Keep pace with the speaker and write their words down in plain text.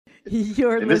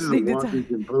You're And this is a listening to Talk.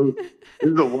 Washington Post.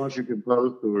 This is a Washington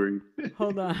Post story.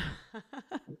 Hold on.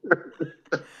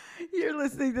 You're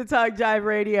listening to Talk Jive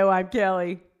Radio. I'm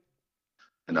Kelly.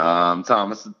 And I'm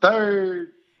Thomas the Third.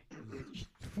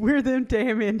 We're them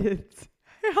damn Indians.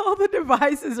 All the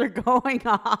devices are going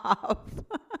off.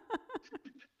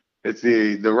 It's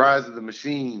the rise of the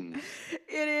machines.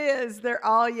 It is. They're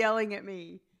all yelling at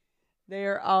me. They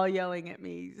are all yelling at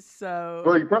me. Well,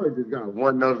 So you probably just got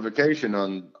one notification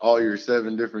on all your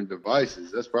 7 different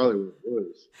devices. That's probably what it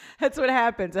was. that's what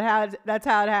happens. That's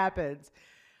how it happens.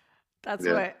 That's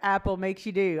Yeah. what Apple makes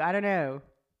you do. I don't know.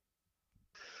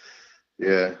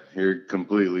 Yeah,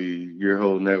 your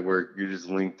whole network, you're just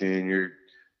linked in,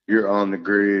 you're on the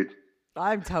grid.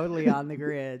 I'm totally on the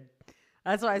grid.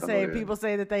 That's why I Oh say if yeah. people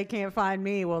say that they can't find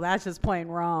me, well, that's just plain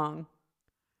wrong.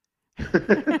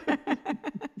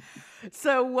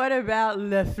 So what about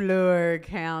Lafleur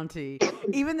County?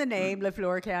 Even the name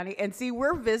Lafleur County, and see,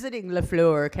 we're visiting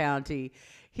Lafleur County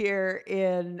here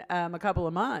in a couple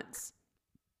of months.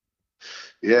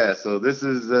 Yeah, so this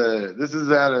is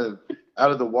out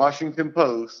of the Washington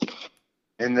Post,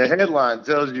 and the headline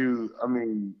tells you. I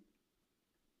mean,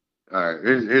 all right,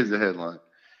 here's the headline: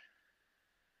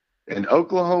 An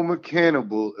Oklahoma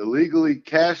cannibal illegally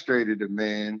castrated a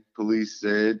man, police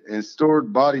said, and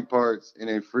stored body parts in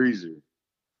a freezer.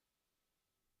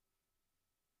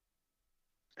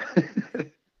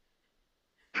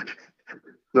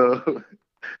 So,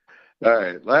 all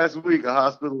right. Last week, a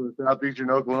hospital in southeastern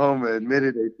Oklahoma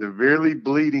admitted a severely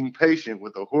bleeding patient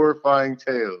with a horrifying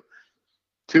tale.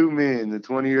 2 men, the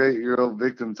 28-year-old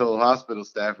victim told hospital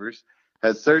staffers,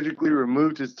 had surgically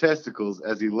removed his testicles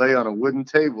as he lay on a wooden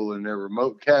table in their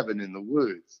remote cabin in the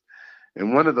woods.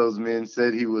 And one of those men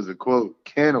said he was a, quote,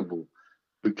 cannibal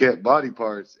who kept body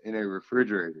parts in a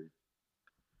refrigerator.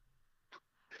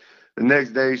 The next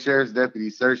day, sheriff's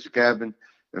deputies searched the cabin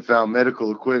and found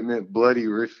medical equipment, bloody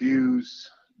refuse,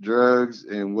 drugs,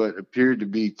 and what appeared to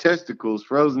be testicles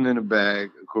frozen in a bag,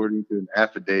 according to an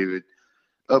affidavit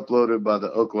uploaded by the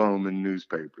Oklahoman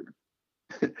newspaper.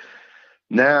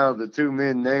 Now, the 2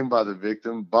 men named by the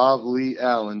victim, Bob Lee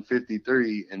Allen,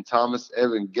 53, and Thomas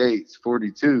Evan Gates,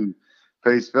 42,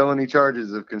 face felony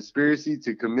charges of conspiracy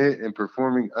to commit and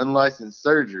performing unlicensed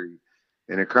surgery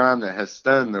in a crime that has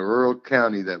stunned the rural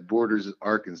county that borders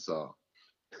Arkansas.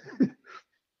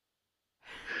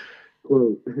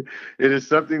 Quote, it is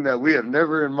something that we have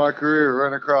never in my career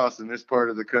run across in this part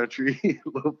of the country,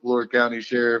 Lafleur County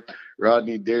Sheriff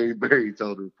Rodney Derryberry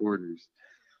told reporters.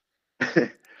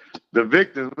 The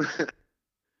victim,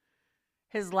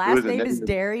 His who last is a name is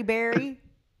native, Derryberry.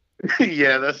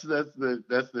 yeah, that's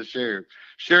the sheriff,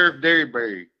 Sheriff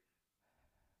Derryberry.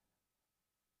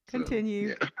 So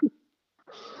Continue.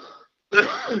 yeah.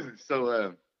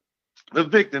 So the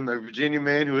victim, a Virginia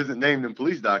man who isn't named in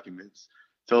police documents,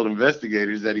 told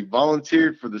investigators that he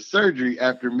volunteered for the surgery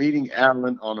after meeting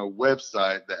Allen on a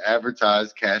website that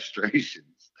advertised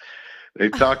castrations. They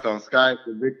talked on Skype,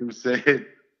 the victim said,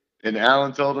 and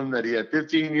Allen told him that he had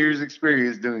 15 years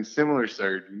experience doing similar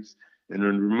surgeries and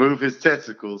would remove his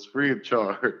testicles free of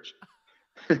charge.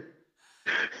 The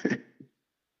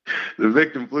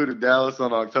victim flew to Dallas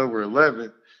on October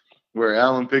 11th, where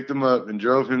Allen picked him up and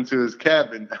drove him to his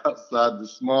cabin outside the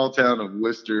small town of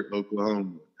Worcester,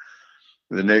 Oklahoma.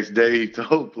 The next day, he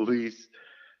told police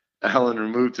Allen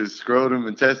removed his scrotum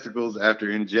and testicles after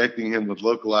injecting him with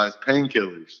localized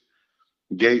painkillers.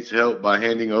 Gates helped by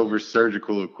handing over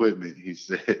surgical equipment, he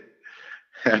said.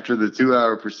 After the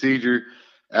 2-hour procedure,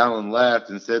 Allen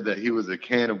laughed and said that he was a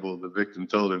cannibal, the victim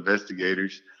told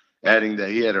investigators, adding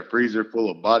that he had a freezer full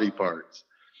of body parts.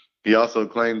 He also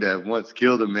claimed to have once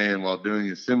killed a man while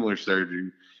doing a similar surgery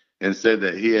and said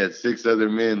that he had 6 other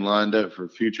men lined up for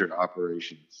future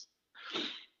operations.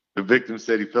 The victim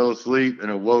said he fell asleep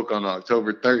and awoke on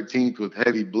October 13th with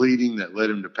heavy bleeding that led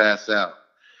him to pass out.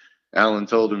 Allen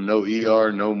told him no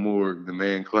ER, no morgue, the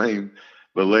man claimed,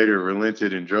 but later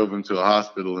relented and drove him to a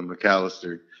hospital in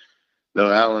McAlester,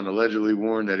 though Allen allegedly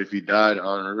warned that if he died en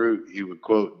route, he would,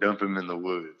 quote, dump him in the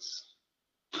woods.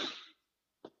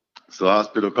 So the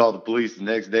hospital called the police the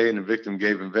next day, and the victim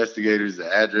gave investigators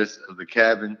the address of the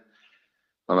cabin.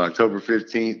 On October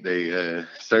 15th, they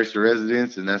searched the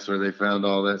residence, and that's where they found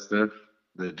all that stuff,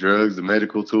 the drugs, the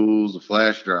medical tools, the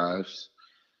flash drives.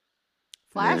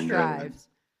 Flash And drives.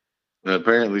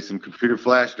 apparently some computer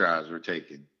flash drives were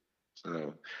taken.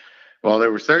 So while they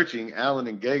were searching, Allen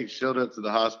and Gates showed up to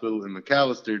the hospital in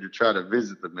McAlester to try to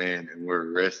visit the man and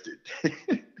were arrested.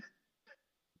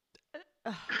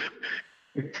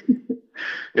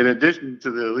 In addition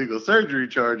to the illegal surgery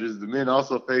charges, the men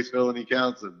also face felony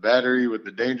counts of battery with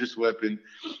a dangerous weapon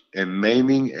and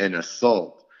maiming and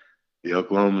assault, the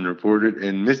Oklahoman reported,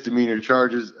 and misdemeanor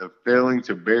charges of failing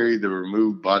to bury the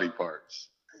removed body parts.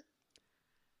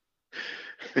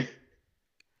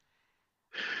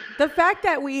 The fact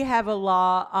that we have a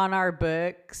law on our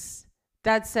books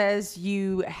that says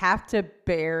you have to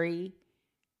bury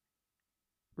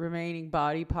remaining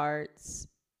body parts,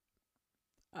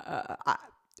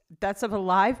 that's of a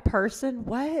live person?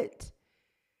 What?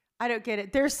 I don't get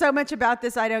it. There's so much about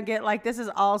this I don't get. Like, this is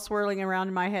all swirling around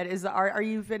in my head. Are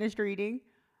you finished reading?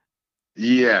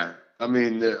 Yeah. I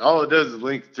mean, all it does is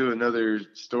link to another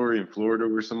story in Florida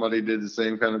where somebody did the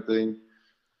same kind of thing.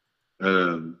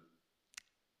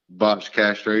 Botched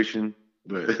castration.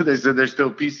 But they said they're still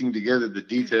piecing together the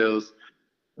details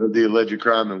of the alleged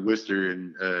crime in Worcester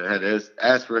and had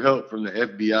asked for help from the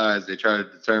FBI as they try to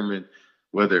determine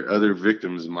whether other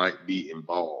victims might be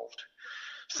involved.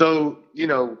 So,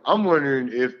 I'm wondering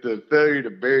if the failure to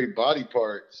bury body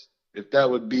parts, if that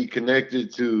would be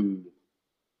connected to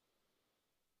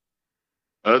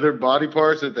other body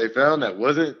parts that they found that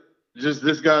wasn't just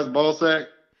this guy's ball sack.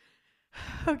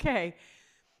 Okay.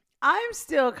 I'm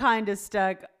still kind of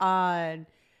stuck on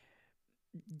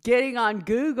getting on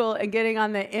Google and getting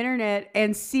on the internet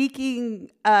and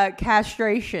seeking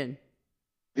castration.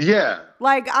 Yeah.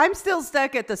 Like, I'm still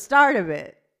stuck at the start of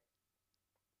it.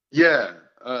 Yeah.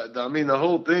 I mean, the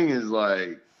whole thing is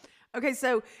like... Okay,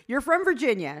 so you're from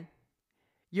Virginia.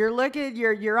 You're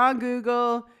on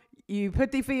Google. You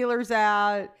put the feelers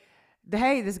out.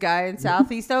 Hey, this guy in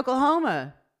Southeast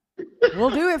Oklahoma.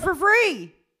 We'll do it for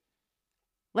free.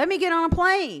 Let me get on a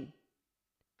plane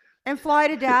and fly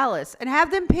to Dallas and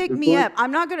have them pick me up.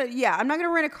 I'm not going to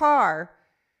rent a car.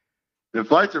 The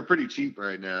flights are pretty cheap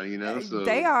right now, so.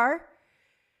 They are.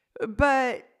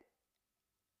 But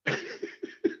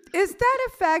is that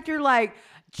a factor? Like,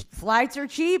 flights are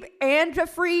cheap and a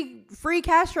free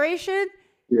castration?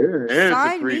 Yeah.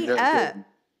 Sign me up.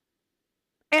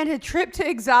 And a trip to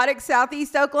exotic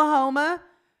Southeast Oklahoma?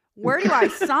 Where do I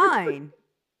sign?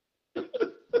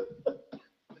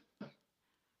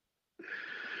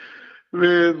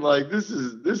 Man, like,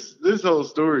 this whole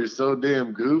story is so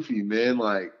damn goofy, man.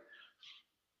 Like,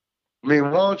 I mean,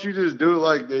 why don't you just do it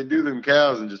like they do them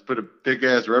cows and just put a thick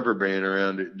ass rubber band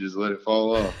around it and just let it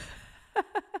fall off?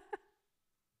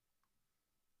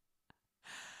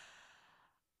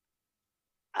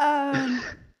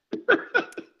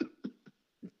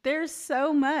 There's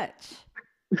so much.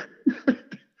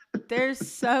 There's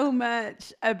so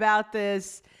much about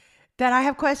this that I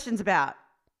have questions about.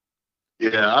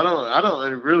 Yeah, I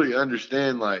don't really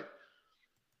understand. Like,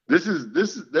 this is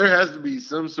there has to be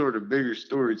some sort of bigger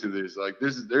story to this. Like,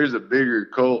 there's a bigger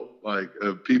cult, like,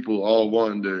 of people all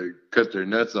wanting to cut their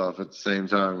nuts off at the same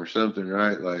time or something,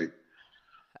 right? Like,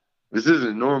 this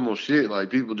isn't normal shit. Like,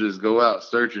 people just go out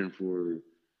searching for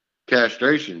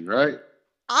castration, right?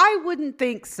 I wouldn't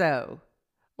think so.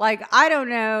 Like, I don't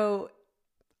know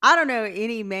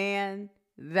any man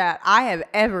that I have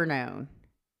ever known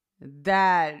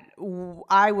that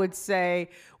I would say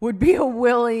would be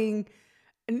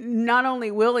not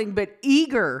only willing, but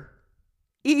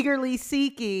eagerly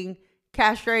seeking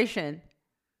castration.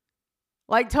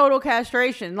 Like, total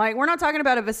castration. Like, we're not talking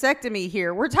about a vasectomy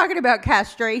here. We're talking about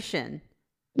castration.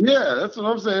 Yeah, that's what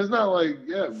I'm saying. It's not like,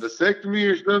 vasectomy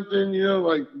or something,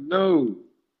 like, no.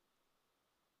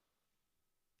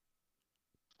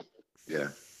 Yeah.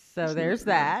 So there's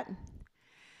that.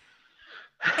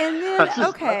 And then,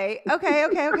 okay.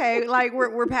 Like,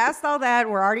 we're past all that.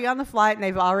 We're already on the flight, and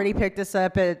they've already picked us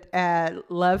up at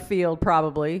Love Field,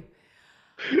 probably.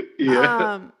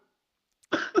 Yeah.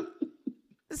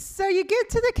 So you get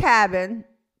to the cabin.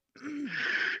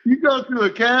 You go to a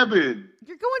cabin.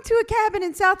 You're going to a cabin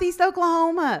in Southeast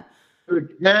Oklahoma. A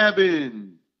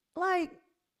cabin. Like,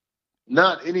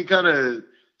 not any kind of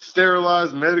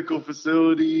sterilized medical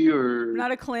facility or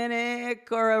not a clinic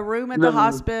or a room at the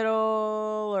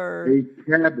hospital or a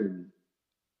cabin.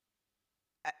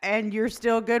 And you're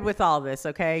still good with all this,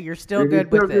 okay? You're still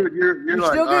good with it. You're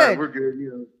like, still all good. Right, we're good.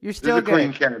 You're still good.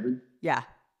 Clean cabin. Yeah.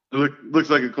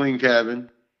 Looks like a clean cabin.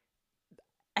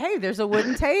 Hey, there's a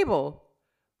wooden table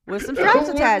with some straps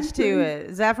attached to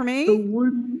it. Is that for me? A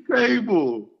wooden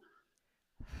table.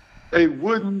 A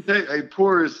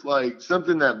porous, like,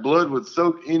 something that blood would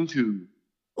soak into.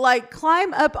 Like,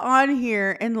 climb up on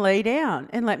here and lay down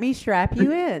and let me strap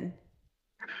you in.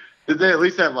 Did they at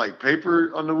least have, like,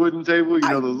 paper on the wooden table?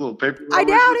 Those little paper rollers? I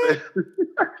doubt it.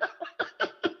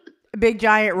 A big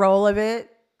giant roll of it.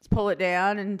 Let's pull it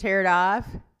down and tear it off.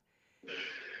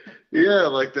 Yeah,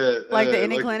 like that. Like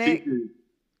the clinic?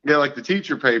 Yeah, like the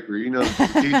teacher paper. You know, the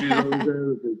teachers always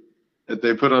have that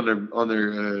they put on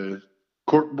their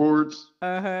cork boards.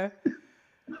 Uh-huh.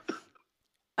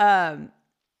 Um,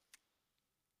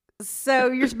 so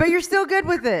but you're still good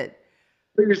with it.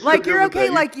 But you're still Like good you're with okay, that.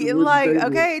 You like still wouldn't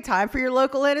okay, time for your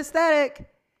local anesthetic.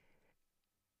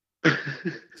 take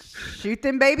Shoot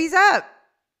them babies up.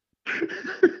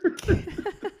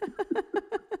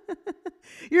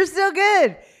 You're still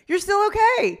good. You're still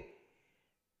okay.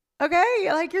 Okay?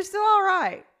 Like you're still all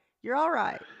right. You're all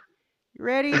right. You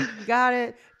ready? You got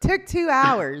it. Took 2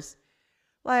 hours.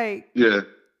 Like, Yeah.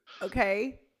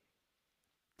 okay.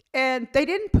 And they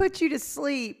didn't put you to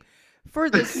sleep for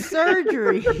the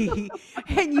surgery.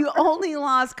 And you only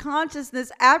lost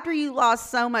consciousness after you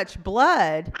lost so much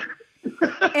blood.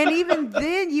 And even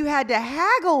then you had to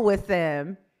haggle with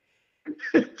them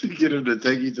To get him to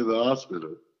take you to the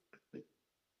hospital.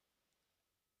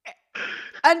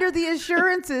 under the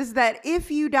assurances that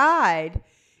if you died,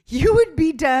 you would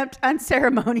be dumped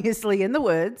unceremoniously in the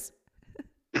woods.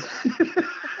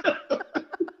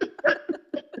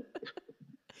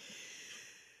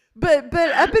 But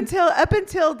up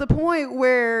until the point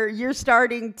where you're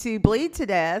starting to bleed to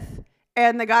death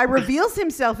and the guy reveals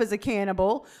himself as a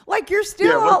cannibal, like you're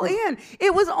still all in.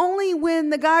 It was only when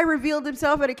the guy revealed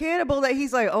himself as a cannibal that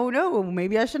he's like, oh no,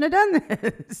 maybe I shouldn't have done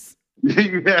this.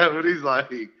 Yeah, but he's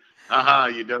like, aha,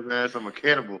 you dumbass, I'm a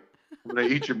cannibal. I'm going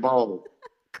to eat your balls.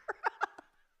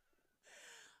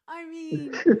 I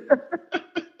mean,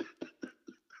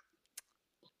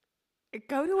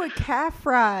 go to a calf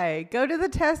fry. Go to the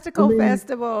testicle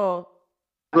festival.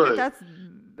 Look, That's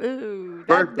ooh,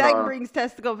 first that off, brings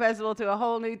testicle festival to a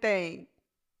whole new thing.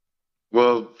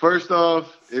 well, first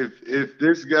off, if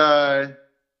this guy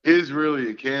is really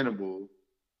a cannibal,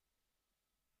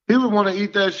 he would want to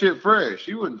eat that shit fresh.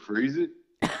 He wouldn't freeze it.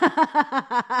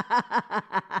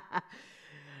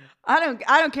 I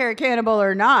don't care, cannibal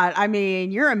or not. I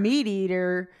mean, you're a meat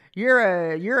eater.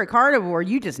 You're a carnivore.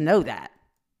 You just know that.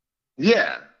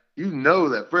 Yeah, you know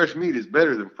that fresh meat is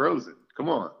better than frozen. Come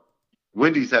on.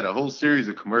 Wendy's had a whole series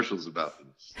of commercials about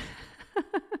this.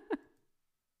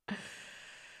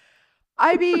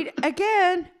 I mean,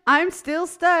 again, I'm still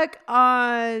stuck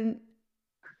on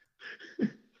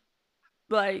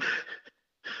like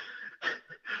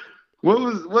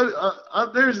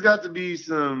there's got to be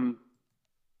some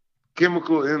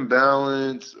chemical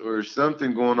imbalance or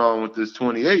something going on with this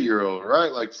 28-year-old,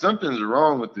 right? Like something's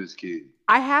wrong with this kid.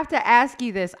 I have to ask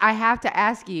you this. I have to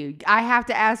ask you.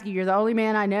 You're the only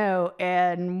man I know,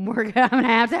 and I'm gonna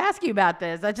have to ask you about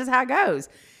this. That's just how it goes.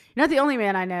 You're not the only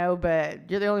man I know,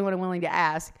 but you're the only one I'm willing to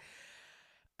ask.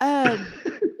 I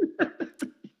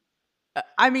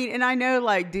mean, and I know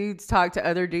like dudes talk to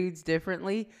other dudes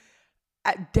differently.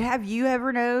 Have you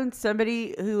ever known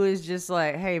somebody who is just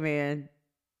like, hey man,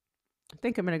 I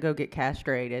think I'm going to go get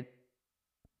castrated?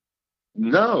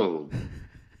 No.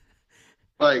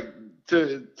 Like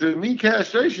to me,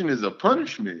 castration is a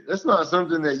punishment. That's not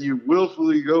something that you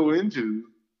willfully go into.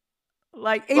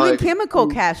 Like even chemical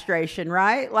castration,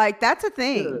 right? Like that's a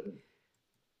thing. Yeah.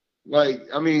 Like,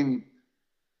 I mean,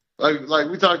 like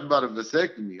we talked about a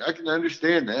vasectomy. I can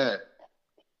understand that.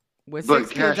 With 6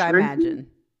 kids, I imagine.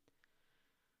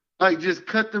 Like just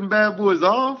cut them bad boys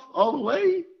off all the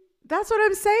way. That's what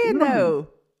I'm saying, though.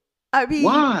 I mean,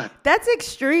 why? That's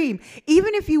extreme.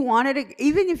 Even if you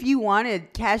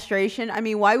wanted castration, I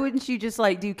mean, why wouldn't you just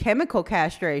like do chemical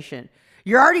castration?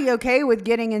 You're already okay with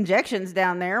getting injections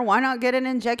down there. Why not get an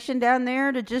injection down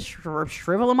there to just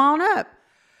shrivel them on up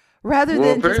rather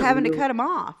than just having to cut them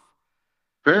off?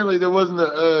 Apparently, there wasn't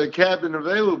a cabin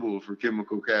available for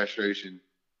chemical castration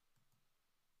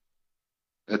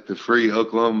at the free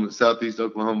Southeast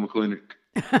Oklahoma clinic.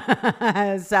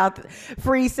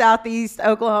 Free Southeast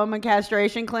Oklahoma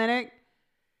castration clinic.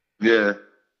 Yeah,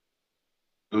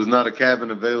 there was not a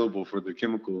cabin available for the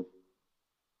chemical.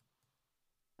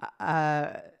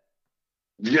 Yeah.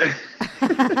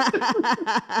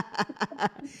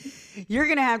 You're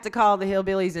gonna have to call the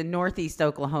hillbillies in Northeast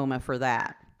Oklahoma for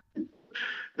that.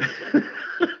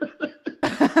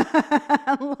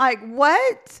 Like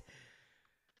what?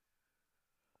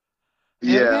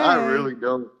 Yeah, okay. I really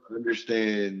don't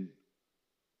understand.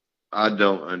 I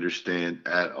don't understand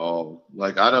at all.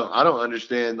 Like I don't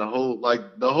understand the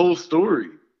whole story.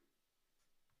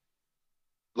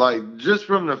 Like just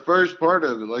from the first part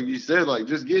of it, like you said, like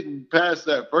just getting past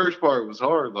that first part was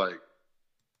hard. Like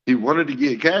he wanted to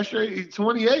get castrated. He's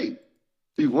 28.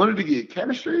 He wanted to get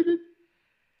castrated.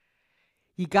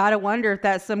 You got to wonder if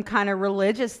that's some kind of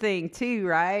religious thing too,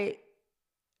 right?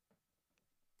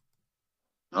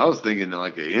 I was thinking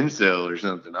like an incel or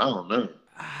something. I don't know.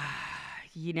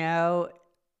 You know,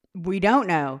 We don't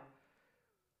know.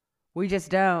 We just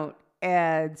don't.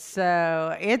 And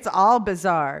so it's all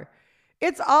bizarre.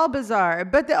 It's all bizarre.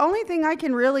 But the only thing I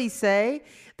can really say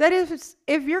that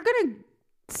if you're going to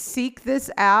seek this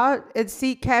out and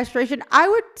seek castration, I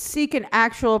would seek an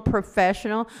actual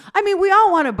professional. I mean, we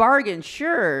all want a bargain,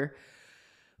 sure,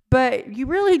 but you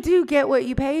really do get what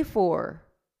you pay for.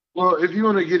 Well, if you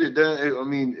want to get it done, I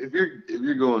mean, if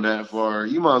you're going that far,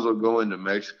 you might as well go into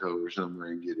Mexico or somewhere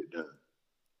and get it done.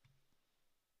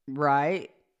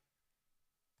 Right?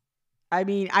 I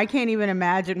mean, I can't even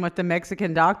imagine what the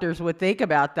Mexican doctors would think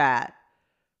about that.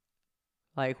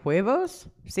 Like, huevos?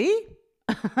 See?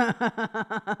 Okay.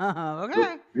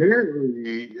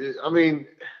 Apparently, I mean,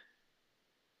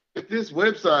 if this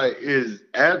website is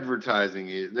advertising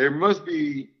it, there must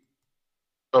be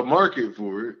a market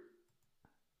for it.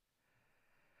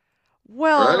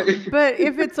 Well, right? but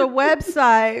if it's a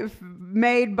website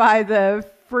made by the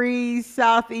Free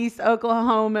Southeast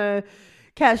Oklahoma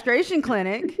Castration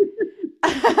Clinic,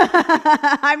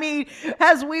 I mean,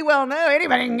 as we well know,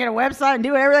 anybody can get a website and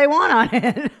do whatever they want on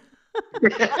it.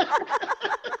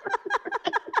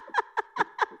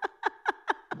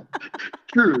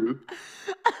 True.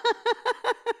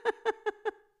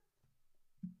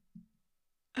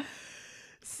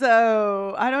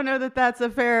 So I don't know that that's a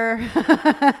fair,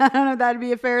 I don't know if that'd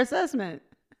be a fair assessment.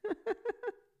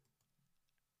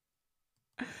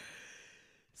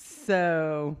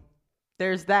 So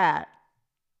there's that.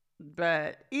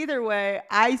 But either way,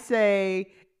 I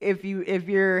say if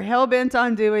you're hell bent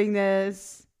on doing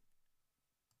this,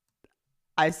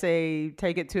 I say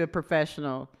take it to a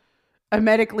professional, a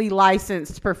medically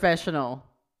licensed professional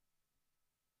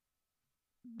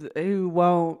who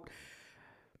won't,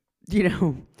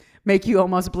 make you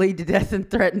almost bleed to death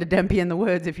and threaten to dump you in the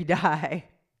woods if you die.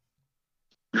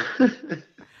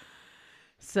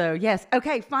 So yes,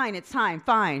 okay, fine, it's time,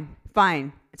 fine.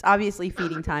 It's obviously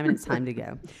feeding time and it's time to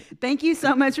go. Thank you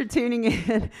so much for tuning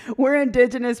in. We're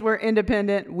Indigenous, we're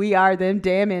independent, we are them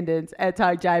damn Indians at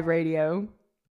Talk Jive Radio.